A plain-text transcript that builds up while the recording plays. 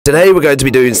Today we're going to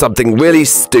be doing something really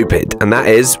stupid, and that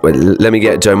is, well, let me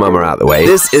get Joe Mama out of the way.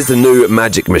 This is the new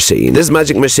magic machine. This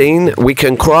magic machine, we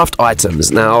can craft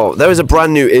items. Now, there is a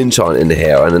brand new enchant in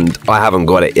here, and I haven't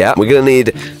got it yet. We're going to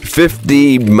need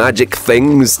 50 magic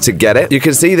things to get it. You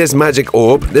can see this magic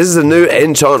orb. This is a new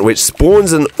enchant which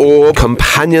spawns an orb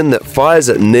companion that fires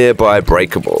at nearby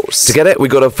breakables. To get it, we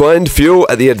got to find fuel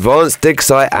at the advanced dig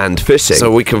site and fishing.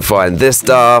 So we can find this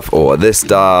stuff or this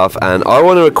stuff, and I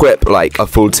want to equip like a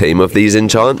full team of these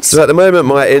enchants. So at the moment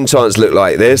my enchants look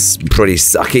like this, pretty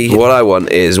sucky. What I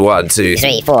want is 1, 2,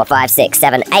 3, 4, 5, 6,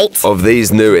 7, 8 of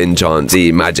these new enchants,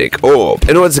 the magic orb.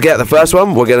 In order to get the first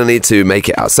one, we're going to need to make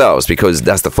it ourselves because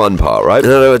that's the fun part, right?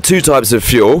 Now there are 2 types of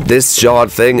fuel, this shard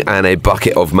thing and a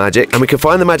bucket of magic, and we can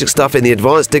find the magic stuff in the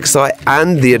advanced dig site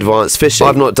and the advanced fishing.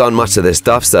 I've not done much of this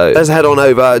stuff, so let's head on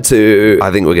over to,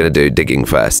 I think we're going to do digging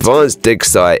first. Advanced dig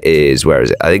site is, where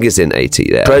is it? I think it's in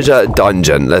 80 there. Treasure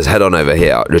dungeon, let's head on over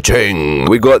here.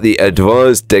 We got the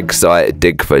advanced dig site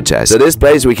dig for chest. So this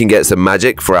place we can get some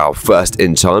magic for our first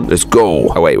enchant. Let's go.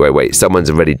 Oh wait,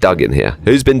 someone's already dug in here.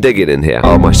 Who's been digging in here?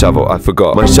 Oh, my shovel, I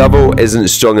forgot. My shovel isn't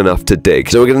strong enough to dig,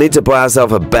 so we're gonna need to buy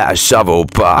ourselves a better shovel,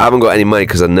 but I haven't got any money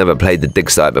because I've never played the dig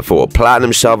site before.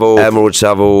 Platinum shovel, emerald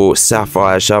shovel,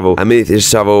 sapphire shovel, amethyst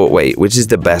shovel. Wait, which is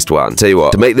the best one? Tell you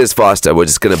what, to make this faster, we're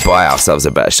just gonna buy ourselves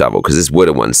a better shovel because this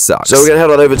wooden one sucks. So we're gonna head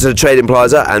on over to the trading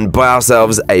plaza and buy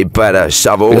ourselves a better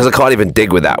shovel because I can't even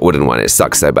dig with that wooden one. It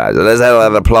sucks so bad. So let's head on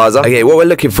to the plaza. Okay, what we're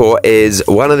looking for is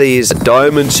one of these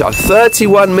diamond shovels.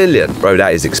 31 million. Bro,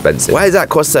 that is expensive. Why does that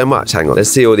cost so much? Hang on. Let's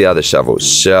see all the other shovels.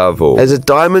 Shovel. There's a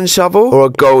diamond shovel or a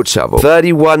gold shovel.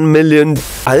 31 million.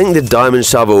 I think the diamond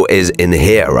shovel is in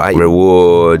here, right?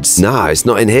 Rewards. No, it's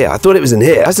not in here. I thought it was in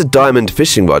here. That's a diamond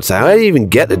fishing rod. So how do you even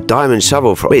get the diamond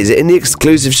shovel from? Wait, is it in the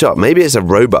exclusive shop? Maybe it's a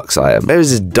Robux item. Maybe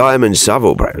it's a diamond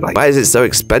shovel, bro. Like, why is it so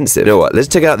expensive? You know what? Let's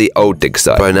check out the old dig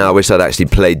site. Bro, now I wish I'd actually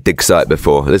played Digsite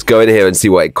before. Let's go in here and see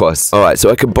what it costs. Alright, so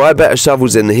I can buy better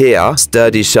shovels in here.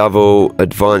 Sturdy shovel,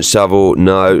 advanced shovel.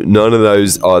 No, none of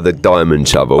those are the diamond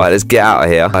shovel. Alright, let's get out of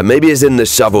here. Maybe it's in the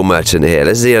shovel merchant here.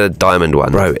 Let's see a diamond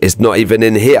one. Bro, it's not even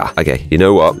in here. Okay, you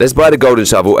know what? Let's buy the golden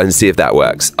shovel and see if that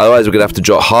works. Otherwise, we're going to have to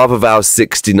drop half of our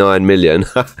 69 million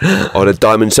on a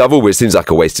diamond shovel, which seems like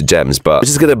a waste of gems, but we're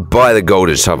just going to buy the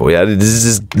golden shovel, yeah?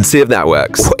 Just see if that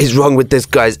works. What is wrong with this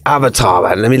guy's avatar,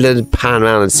 man? Let me pan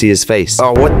around and see his face.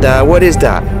 Oh, what is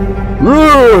that?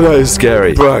 Oh, that is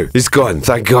scary. Bro, he's gone,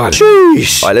 thank God.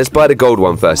 Sheesh. Alright, let's buy the gold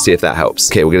one first, see if that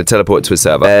helps. Okay, we're going to teleport to a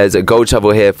server. There's a gold shovel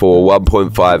here for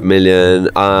 1.5 million.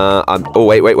 Oh,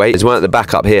 wait. There's one at the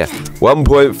back up here.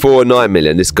 1.49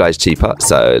 million. This guy's cheaper,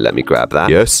 so let me grab that.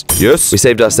 Yes. We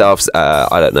saved ourselves,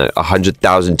 I don't know,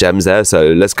 100,000 gems there, so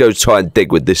let's go try and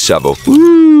dig with this shovel.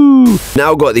 Woo!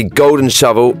 Now I've got the golden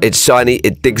shovel. It's shiny.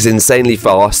 It digs insanely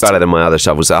fast. Better than my other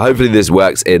shovel. So hopefully this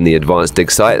works in the advanced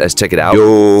dig site. Let's check it out.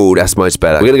 Yo, that's much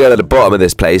better. We're going to go to the bottom of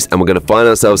this place and we're going to find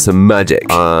ourselves some magic.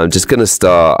 I'm just going to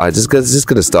start. I'm just going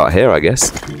to start here, I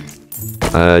guess.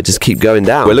 Just keep going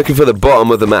down. We're looking for the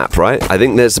bottom of the map, right? I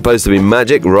think there's supposed to be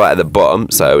magic right at the bottom,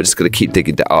 so we're just gonna keep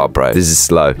digging down. Oh, bro, this is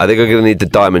slow. I think I'm gonna need the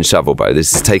diamond shovel, bro.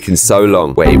 This is taking so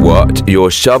long. Wait, what? Your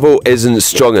shovel isn't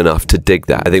strong enough to dig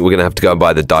that. I think we're gonna have to go and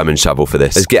buy the diamond shovel for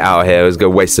this. Let's get out of here. Let's go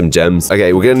waste some gems.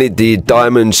 Okay, we're gonna need the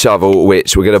diamond shovel,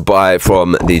 which we're gonna buy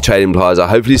from the trading plaza.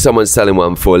 Hopefully someone's selling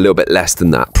one for a little bit less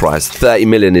than that price. 30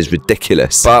 million is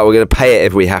ridiculous, but we're gonna pay it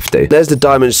if we have to. There's the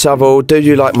diamond shovel. Do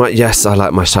you like my... Yes, I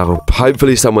like my shovel. Hopefully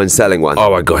someone's selling one.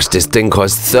 Oh my gosh, this thing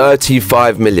costs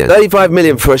 35 million. 35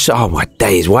 million for a shovel. Oh my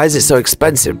days, why is it so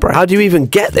expensive, bro? How do you even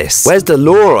get this? Where's the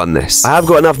law on this? I have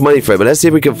got enough money for it, but let's see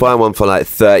if we can find one for like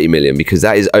 30 million because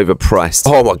that is overpriced.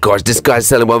 Oh my gosh, this guy's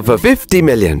selling one for 50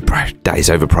 million. Bro, that is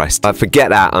overpriced. I forget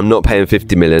that. I'm not paying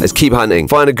 50 million. Let's keep hunting.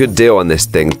 Find a good deal on this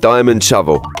thing. Diamond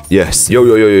shovel. Yes.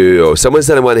 Yo. Someone's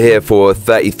selling one here for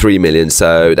 33 million,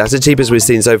 so that's the cheapest we've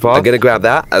seen so far. I'm gonna grab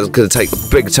that. That's gonna take a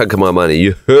big chunk of my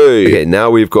money. Okay, now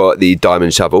we've got the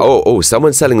diamond shovel. Oh,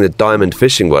 someone's selling the diamond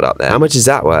fishing rod up there. How much is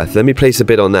that worth? Let me place a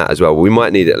bid on that as well. We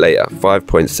might need it later.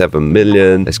 5.7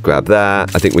 million. Let's grab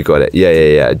that. I think we got it.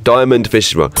 Yeah. Diamond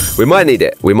fishing rod. We might need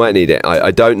it.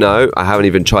 I don't know. I haven't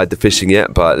even tried the fishing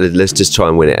yet, but let's just try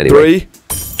and win it anyway. 3,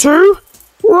 2,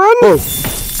 1.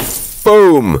 Oh.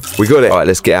 Boom! We got it. Alright,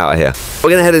 let's get out of here.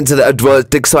 We're gonna head into the advanced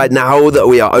dig site now that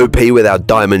we are OP with our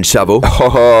diamond shovel.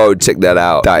 Oh, check that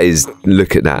out. That is,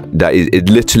 look at that. That is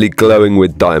literally glowing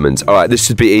with diamonds. Alright, this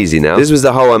should be easy now. This was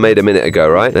the hole I made a minute ago,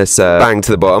 right? Let's bang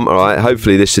to the bottom. Alright,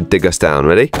 hopefully this should dig us down.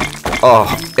 Ready?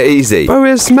 Oh, easy. Bro,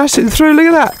 we're smashing through.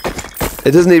 Look at that.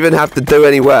 It doesn't even have to do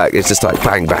any work. It's just like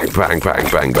bang, bang, bang, bang,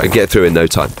 bang, bang. Get through in no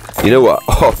time. You know what?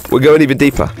 Oh, we're going even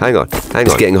deeper. Hang on.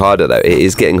 It's getting harder though. It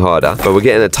is getting harder, but we're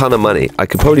getting a ton of money. I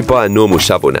could probably buy a normal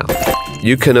shovel now.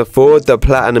 You can afford the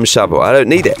platinum shovel. I don't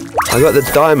need it. I got the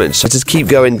diamonds. Let's just keep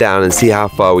going down and see how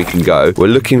far we can go. We're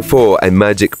looking for a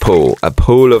magic pool. A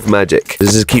pool of magic.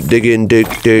 Let's just keep digging, dig.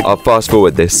 I'll fast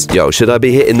forward this. Yo, should I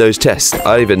be hitting those chests?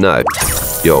 I don't even know.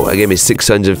 Yo, I gave me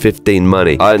 615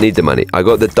 money. I don't need the money. I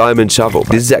got the diamond shovel.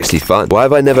 This is actually fun. Why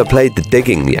have I never played the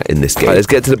digging yet in this game? Right, let's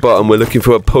get to the bottom. We're looking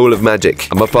for a pool of magic.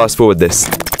 I'm gonna fast forward this.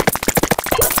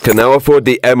 Can now afford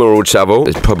the emerald shovel.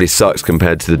 It probably sucks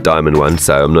compared to the diamond one,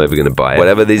 so I'm not even going to buy it.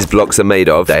 Whatever these blocks are made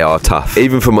of, they are tough.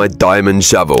 Even for my diamond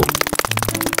shovel.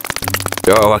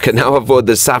 Oh, I can now afford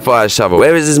the sapphire shovel.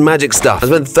 Where is this magic stuff? I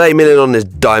spent 30 million on this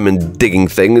diamond digging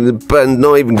thing, but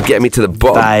not even get me to the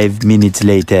bottom. 5 minutes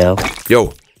later.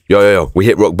 Yo. We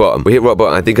hit rock bottom.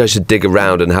 I think I should dig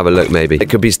around and have a look, maybe. It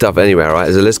could be stuff anywhere, right?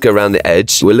 So let's go around the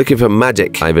edge. We're looking for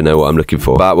magic. I don't even know what I'm looking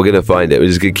for, but we're going to find it. We're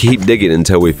just going to keep digging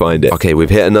until we find it. Okay, we've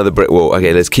hit another brick wall.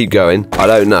 Okay, let's keep going. I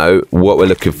don't know what we're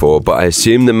looking for, but I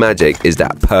assume the magic is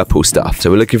that purple stuff.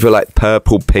 So we're looking for like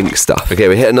purple, pink stuff. Okay,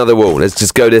 we hit another wall. Let's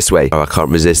just go this way. Oh, I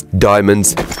can't resist.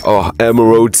 Diamonds. Oh,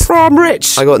 emeralds. Oh, I'm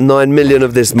rich. I got 9 million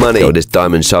of this money. Oh, this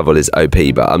diamond shovel is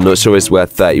OP, but I'm not sure it's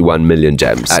worth 31 million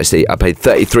gems. Actually, I paid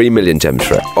 33 million gems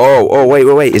for it. Oh,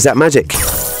 wait. Is that magic?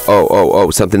 Oh,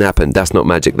 something happened. That's not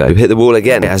magic, though. We've hit the wall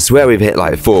again. I swear we've hit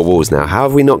like 4 walls now. How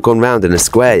have we not gone round in a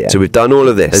square yet? So we've done all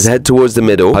of this. Let's head towards the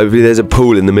middle. Hopefully there's a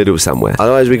pool in the middle somewhere.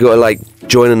 Otherwise we got to like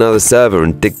join another server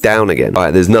and dig down again.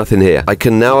 Alright, there's nothing here. I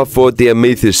can now afford the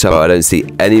amethyst shovel. I don't see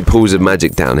any pools of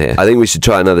magic down here. I think we should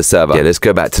try another server. Yeah, let's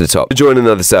go back to the top. Join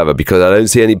another server because I don't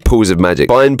see any pools of magic.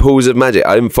 Find pools of magic.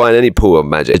 I didn't find any pool of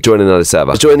magic. Let's join another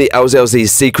server. Let's join the LcLc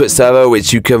secret server,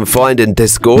 which you can find in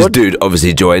Discord. This dude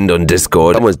obviously joined on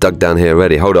Discord. Someone's dug down here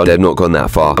already. Hold on, they've not gone that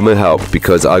far. I'm gonna help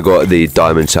because I got the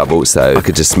diamond shovel, so I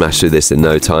could just smash through this in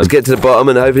no time. Let's get to the bottom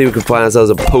and hopefully we can find ourselves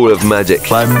a pool of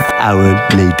magic. 1 hour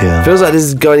later. Feels like this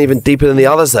is going even deeper than the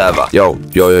other server. Yo.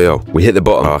 We hit the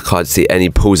bottom. Oh, I can't see any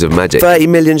pools of magic. 30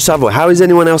 million shovel. How is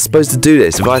anyone else supposed to do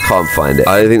this if I can't find it?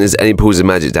 I don't think there's any pools of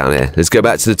magic down here. Let's go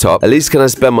back to the top. At least can I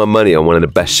spend my money on one of the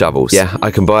best shovels? Yeah,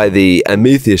 I can buy the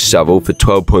amethyst shovel for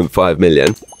 12.5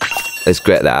 million. Let's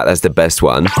get that. That's the best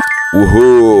one.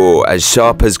 Woohoo! As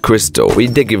sharp as crystal. What are you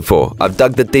digging for? I've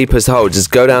dug the deepest hole.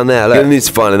 Just go down there. Look. I'm gonna need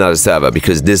to find another server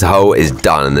because this hole is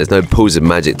done and there's no pools of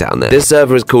magic down there. This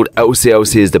server is called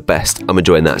LcLc is the best. I'm gonna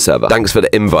join that server. Thanks for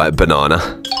the invite,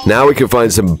 banana. Now we can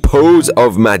find some pools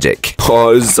of magic.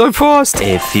 Oh, it's so fast.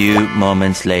 A few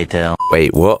moments later.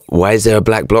 Wait, what? Why is there a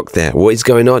black block there? What is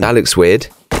going on? That looks weird.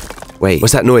 Wait,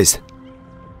 what's that noise?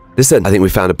 Listen, I think we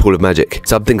found a pool of magic.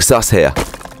 Something sus here.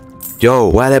 Yo,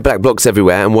 why are there black blocks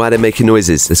everywhere and why are they making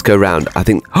noises? Let's go around. I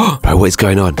think... Oh, bro, what is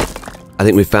going on? I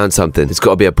think we found something. There's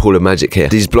got to be a pool of magic here.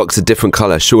 These blocks are different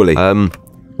color, surely.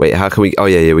 Wait, how can we... Oh,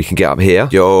 yeah, we can get up here.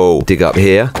 Yo, dig up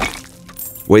here.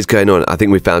 What is going on? I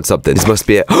think we found something. This must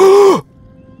be it. I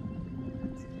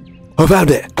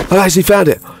found it. I actually found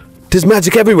it. There's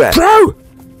magic everywhere. Bro!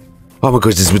 Oh my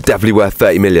gosh, this was definitely worth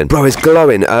 30 million. Bro, it's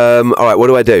glowing. Alright, what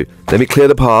do I do? Let me clear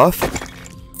the path.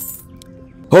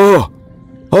 Oh!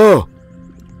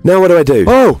 Now what do I do?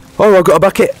 Oh, I've got a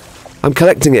bucket. I'm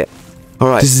collecting it.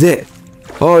 Alright, this is it.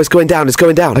 Oh, it's going down.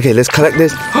 Okay, let's collect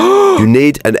this. You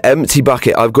need an empty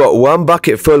bucket. I've got 1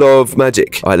 bucket full of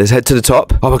magic. Alright, let's head to the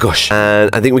top. Oh my gosh.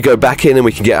 And I think we go back in and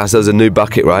we can get ourselves a new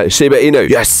bucket, right? Shiba Inu.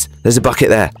 Yes, there's a bucket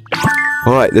there.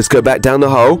 Alright, let's go back down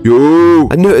the hole. Yo!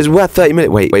 I knew it was worth 30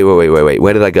 minutes. Wait.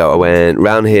 Where did I go? I went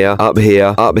round here, up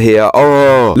here.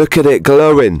 Oh, look at it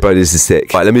glowing. Bro, this is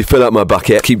sick. Right, let me fill up my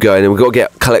bucket. Keep going, and we've got to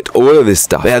collect all of this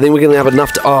stuff. Yeah, I think we're going to have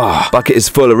enough to... Oh, bucket is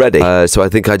full already. So I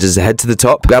think I just head to the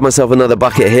top, grab myself another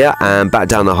bucket here, and back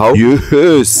down the hole.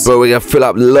 Yes! Bro, we're going to fill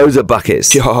up loads of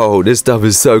buckets. Yo, this stuff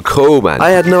is so cool, man.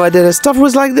 I had no idea this stuff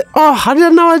was like this. Oh, I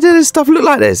had no idea this stuff looked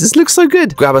like this. This looks so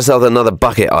good. Grab myself another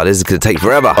bucket. Oh, this is going to take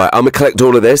forever. All right, I'm going to collect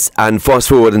all of this and fast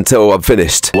forward until I'm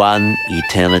finished. 1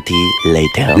 eternity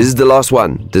later. This is the last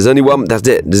one. There's only one. That's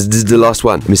it. This is the last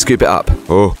one. Let me scoop it up.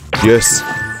 Oh, yes.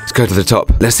 Let's go to the top.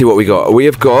 Let's see what we got. We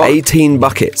have got 18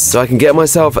 buckets. So I can get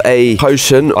myself a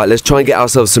potion. All right, let's try and get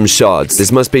ourselves some shards.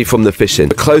 This must be from the fishing.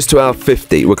 We're close to our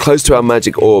 50. We're close to our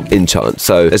magic orb enchant.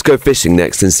 So let's go fishing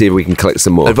next and see if we can collect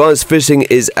some more. Advanced fishing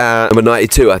is at number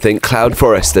 92, I think. Cloud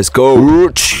Forest. Let's go.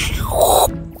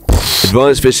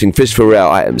 Advanced fishing, fish for rare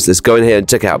items. Let's go in here and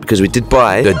check it out because we did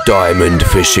buy the diamond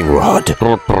fishing rod.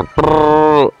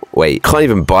 Wait, can't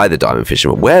even buy the diamond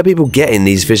fishing rod. Where are people getting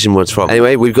these fishing rods from?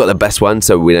 Anyway, we've got the best one,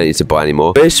 so we don't need to buy any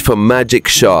more. Fish for magic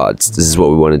shards. This is what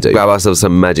we want to do. Grab ourselves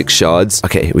some magic shards.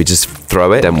 Okay, we just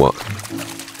throw it. Then what?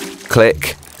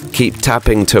 Click. Keep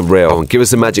tapping to reel. Give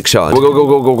us a magic shard. Go, go, go,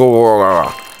 go, go,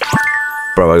 go.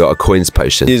 Bro, I got a coins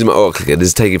potion. Use my auto clicker. This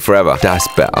is taking forever. That's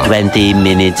better. 20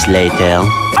 minutes later.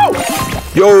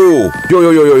 Yo!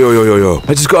 I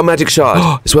just got a magic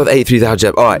shard. It's worth 83,000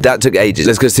 gems. Alright, that took ages.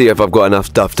 Let's go see if I've got enough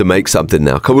stuff to make something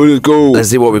now. Come on, let's go. Let's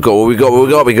see what we've got. We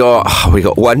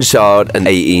got 1 shard and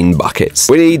 18 buckets.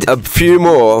 We need a few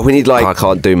more. We need like, I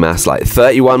can't do maths, like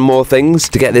 31 more things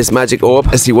to get this magic orb.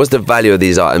 Let's see, what's the value of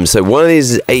these items? So one of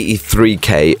these is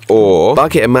 83k, or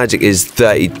bucket of magic is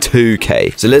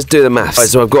 32k. So let's do the maths. Alright,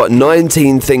 so I've got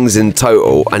 19 things in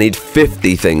total. I need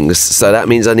 50 things. So that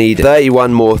means I need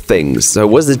 31 more things. So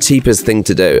what's the cheapest thing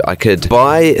to do? I could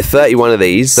buy 31 of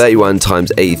these. 31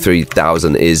 times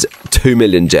 83,000 is 2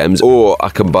 million gems, or I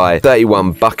can buy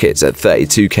 31 buckets at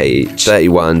 32k each.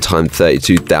 31 times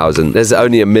 32,000. There's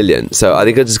only a million. So I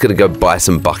think I'm just going to go buy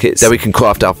some buckets. Then we can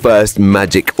craft our first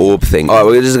magic orb thing. Alright,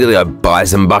 we're just going to go buy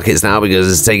some buckets now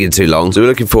because it's taking too long. So what we're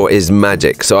looking for is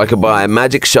magic. So I could buy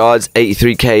magic shards,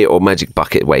 83k, or magic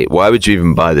bucket. Wait, why would you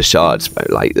even buy the shards, bro?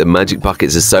 Like, the magic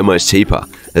buckets are so much cheaper.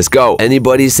 Let's go.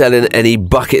 Anybody selling any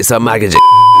buckets of magic?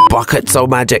 Buckets of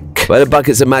magic. Where the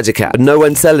buckets of magic at? No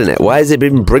one's selling it. Why has it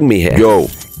even bring me here? Yo.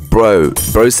 Bro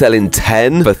selling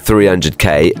 10 for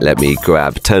 300k. Let me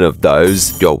grab 10 of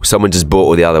those. Yo, someone just bought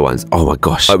all the other ones. Oh my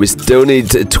gosh. We still need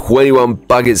 21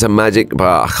 buckets of magic,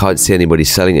 but I can't see anybody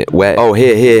selling it. Where? Oh,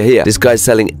 here. This guy's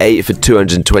selling 8 for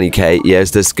 220k.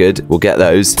 Yes, that's good. We'll get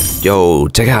those. Yo,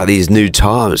 check out these new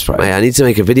charms, bro. Man, I need to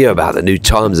make a video about the new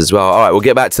charms as well. All right, we'll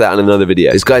get back to that in another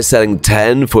video. This guy's selling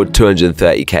 10 for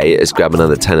 230k. Let's grab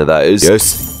another 10 of those.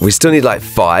 Yes. We still need like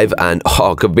 5, and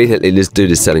conveniently, let's do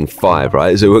this selling 5,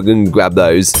 right? So we're going to grab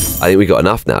those. I think we got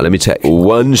enough now. Let me check.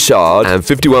 1 shard and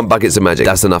 51 buckets of magic.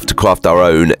 That's enough to craft our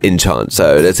own enchant.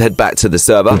 So let's head back to the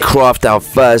server and craft our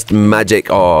first magic.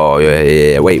 Oh,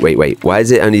 yeah. Wait. Why is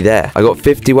it only there? I got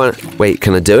 51. Wait,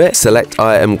 can I do it? Select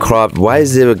item, craft. Why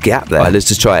is there a gap there? All right, let's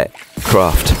just try it.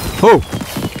 Craft.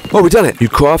 Oh, we've done it. You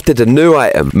crafted a new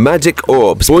item. Magic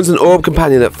orb. Spawns an orb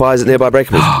companion that fires at nearby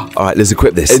breakables. Alright, let's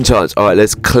equip this. Enchants. Alright,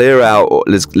 let's clear out.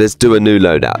 Let's do a new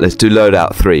loadout. Let's do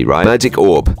loadout 3, right? Magic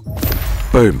orb.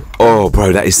 Boom. Oh,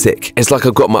 bro, that is sick. It's like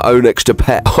I've got my own extra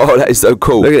pet. Oh, that is so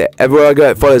cool. Look at it. Everywhere I go,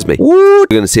 it follows me. Woo! We're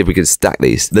going to see if we can stack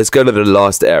these. Let's go to the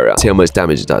last area. See how much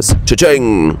damage it does.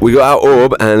 Cha-ching! We got our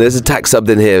orb, and let's attack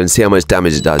something here and see how much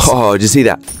damage it does. Oh, did you see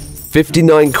that?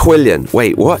 59 quillion.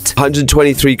 Wait, what?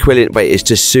 123 quillion. Wait, it's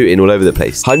just shooting all over the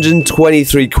place.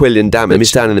 123 quillion damage. Let me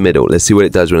stand in the middle. Let's see what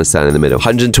it does when I stand in the middle.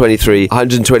 123.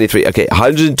 Okay,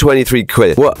 123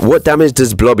 quillion. What damage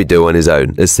does Blobby do on his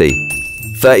own? Let's see.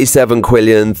 37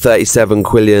 quillion, 37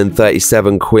 quillion,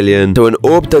 37 quillion. So an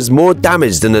orb does more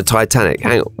damage than a Titanic.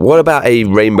 Hang on. What about a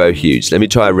Rainbow Huge? Let me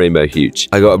try a Rainbow Huge.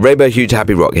 I got a Rainbow Huge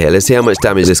Happy Rock here. Let's see how much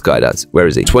damage this guy does. Where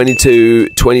is he? 22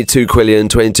 quillion,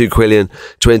 22 quillion,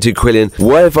 22 quillion.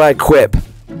 What if I equip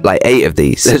like 8 of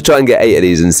these? Let's try and get 8 of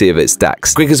these and see if it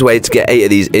stacks. Quickest way to get 8 of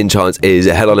these enchants is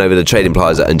head on over to the trading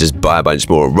plaza and just buy a bunch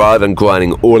more, rather than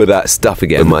grinding all of that stuff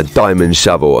again with my diamond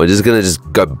shovel. I'm just gonna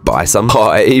go buy some.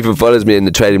 Oh, it even follows me in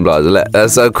the trading plaza.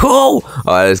 That's so cool. All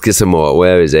right, let's get some more.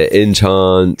 Where is it?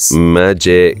 Enchants,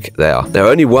 magic. They are. They're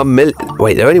only 1 million.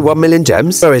 Wait, they're only 1 million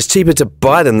gems? Oh, it's cheaper to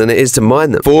buy them than it is to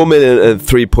mine them. 4 million and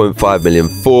 3.5 million.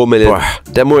 4 million. Bruh,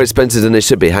 they're more expensive than they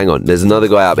should be. Hang on. There's another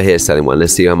guy over here selling one.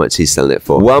 Let's see how much he's selling it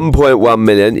for. 1.1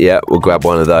 million. Yeah, we'll grab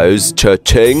one of those.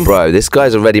 Cha-ching. Bro, this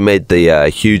guy's already made the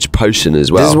huge potion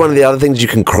as well. This is one of the other things you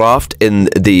can craft in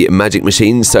the magic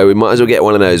machine, so we might as well get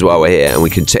one of those while we're here and we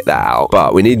can check that out.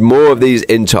 But we need more of these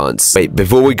enchants. Wait,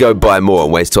 before we go buy more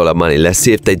and waste all our money, let's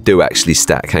see if they do actually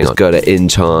stack. Hang on. Let's go to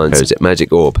enchants. Where is it?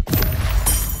 Magic orb.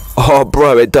 Oh,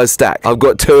 bro, it does stack. I've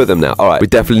got 2 of them now. All right, we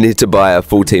definitely need to buy a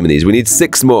full team of these. We need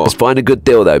 6 more. Let's find a good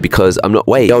deal, though, because I'm not...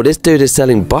 Wait, yo, this dude is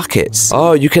selling buckets.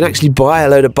 Oh, you can actually buy a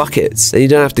load of buckets. Then you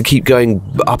don't have to keep going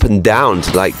up and down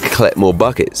to, like, collect more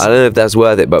buckets. I don't know if that's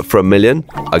worth it, but for 1 million,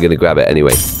 I'm going to grab it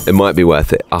anyway. It might be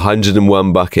worth it.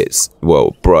 101 buckets.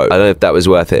 Whoa, bro. I don't know if that was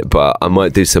worth it, but I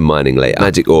might do some mining later.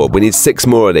 Magic orb. We need 6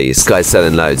 more of these. This guy's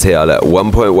selling loads here. Look,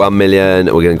 1.1 million.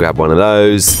 We're going to grab one of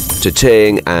those.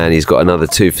 Cha-ching. And he's got another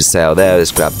 2 for sale there.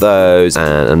 Let's grab those,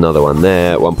 and another one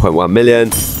there. 1.1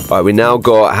 million. All right, we now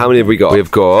got, how many have we got?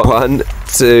 We've got 1,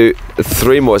 2,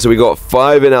 3 more. So we got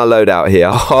 5 in our loadout here.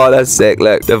 Oh, that's sick.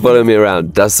 Look, they're following me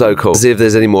around. That's so cool. Let's see if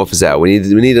there's any more for sale. We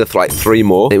need like 3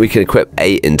 more. I think we can equip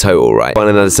 8 in total, right? Find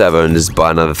another server and just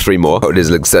buy another 3 more. Oh, this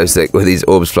looks so sick with these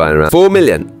orbs flying around. 4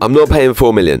 million. I'm not paying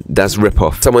 4 million. That's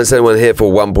rip-off. Someone sent one here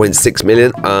for 1.6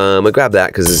 million. I'm gonna grab that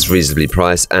because it's reasonably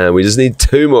priced. And we just need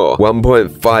 2 more.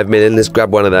 1.5 million. Let's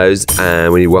grab one of those.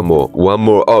 And we need 1 more. 1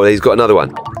 more. Oh, he's got another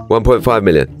one. 1.5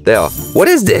 million. They are. What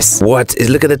is this? What is,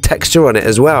 look at the texture on it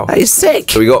as well. That is sick.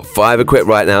 So we got 5 equipped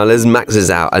right now. Let's max this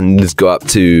out and let's go up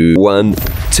to 1,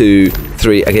 2,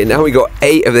 3. Okay, now we got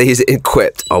 8 of these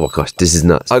equipped. Oh my gosh, this is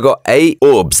nuts. I got 8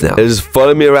 orbs now. They just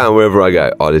follow me around wherever I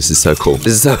go. Oh, this is so cool.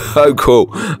 This is so cool.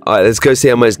 All right, let's go see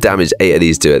how much damage 8 of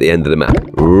these do at the end of the map.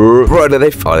 Bro, do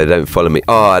they? Oh, they don't follow me.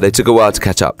 Oh, they took a while to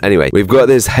catch up. Anyway, we've got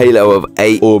this halo of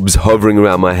 8 orbs hovering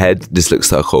around my head. This looks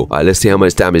so cool. All right, let's see how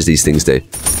much damage these things do.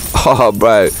 Oh,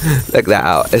 bro, look that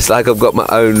out. It's like I've got my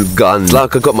own gun. It's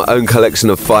like I've got my own collection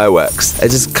of fireworks.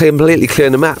 It's just completely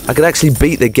clearing the map. I could actually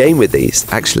beat the game with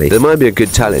these. Actually, there might be a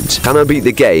good challenge. Can I beat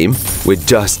the game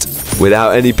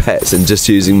without any pets and just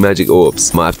using magic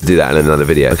orbs? Might have to do that in another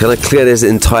video. Can I clear this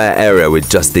entire area with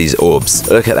just these orbs?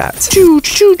 Look at that.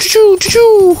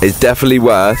 It's definitely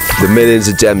worth the millions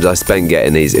of gems I spent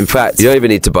getting these. In fact, you don't even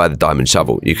need to buy the diamond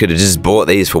shovel. You could have just bought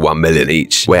these for 1 million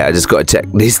each. Wait, I just got to check.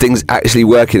 These things actually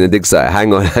work in the Digsite.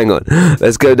 Hang on.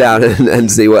 Let's go down and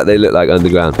see what they look like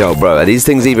underground. Yo, bro, are these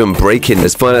things even breaking?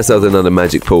 Let's find ourselves another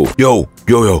magic pool. Yo.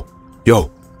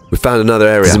 We found another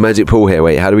area. There's a magic pool here.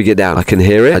 Wait, how do we get down? I can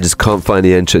hear it. I just can't find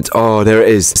the entrance. Oh, there it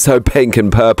is. It's so pink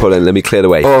and purple, and let me clear the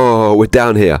way. Oh, we're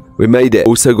down here. We made it.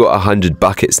 Also got 100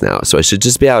 buckets now, so I should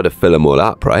just be able to fill them all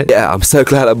up, right? Yeah, I'm so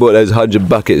glad I bought those 100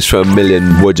 buckets for 1 million,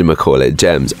 whatchamacallit,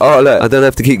 gems. Oh, look, I don't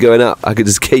have to keep going up. I could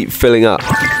just keep filling up.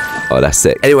 Oh, that's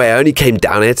sick. Anyway, I only came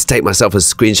down here to take myself a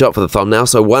screenshot for the thumbnail,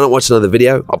 so why not watch another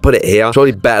video? I'll put it here. It's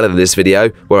probably better than this video,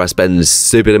 where I spend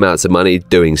stupid amounts of money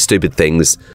doing stupid things.